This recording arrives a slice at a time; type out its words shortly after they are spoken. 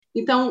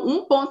Então,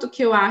 um ponto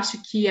que eu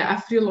acho que a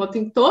Freeló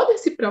tem todo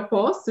esse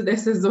propósito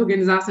dessas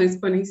organizações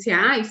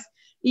exponenciais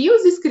e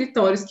os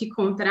escritórios que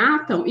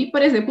contratam, e,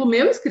 por exemplo, o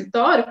meu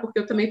escritório, porque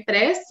eu também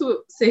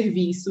presto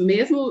serviço,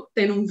 mesmo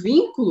tendo um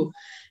vínculo,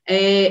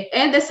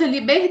 é dessa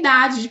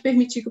liberdade de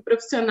permitir que o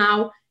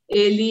profissional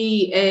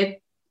ele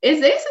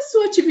exerça a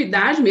sua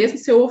atividade mesmo,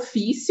 seu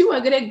ofício,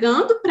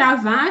 agregando para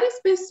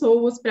várias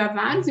pessoas, para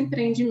vários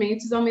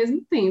empreendimentos ao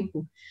mesmo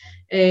tempo.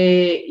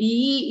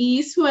 E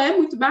isso é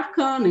muito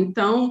bacana.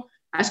 Então,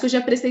 acho que eu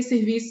já prestei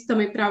serviço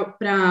também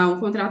para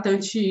um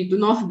contratante do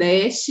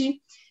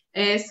Nordeste,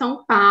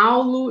 São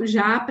Paulo,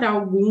 já para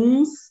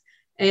alguns.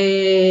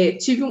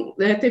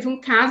 Teve um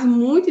caso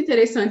muito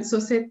interessante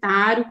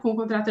societário com o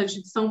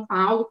contratante de São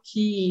Paulo,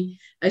 que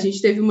a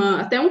gente teve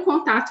até um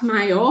contato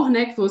maior,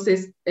 né, que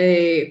vocês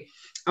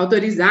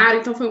autorizaram,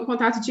 então foi um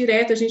contato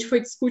direto, a gente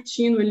foi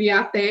discutindo ali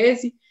a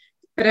tese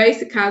para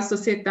esse caso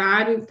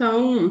societário,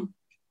 então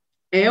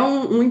é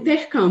um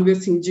intercâmbio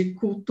assim, de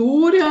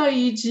cultura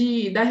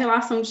e da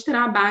relação de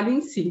trabalho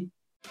em si.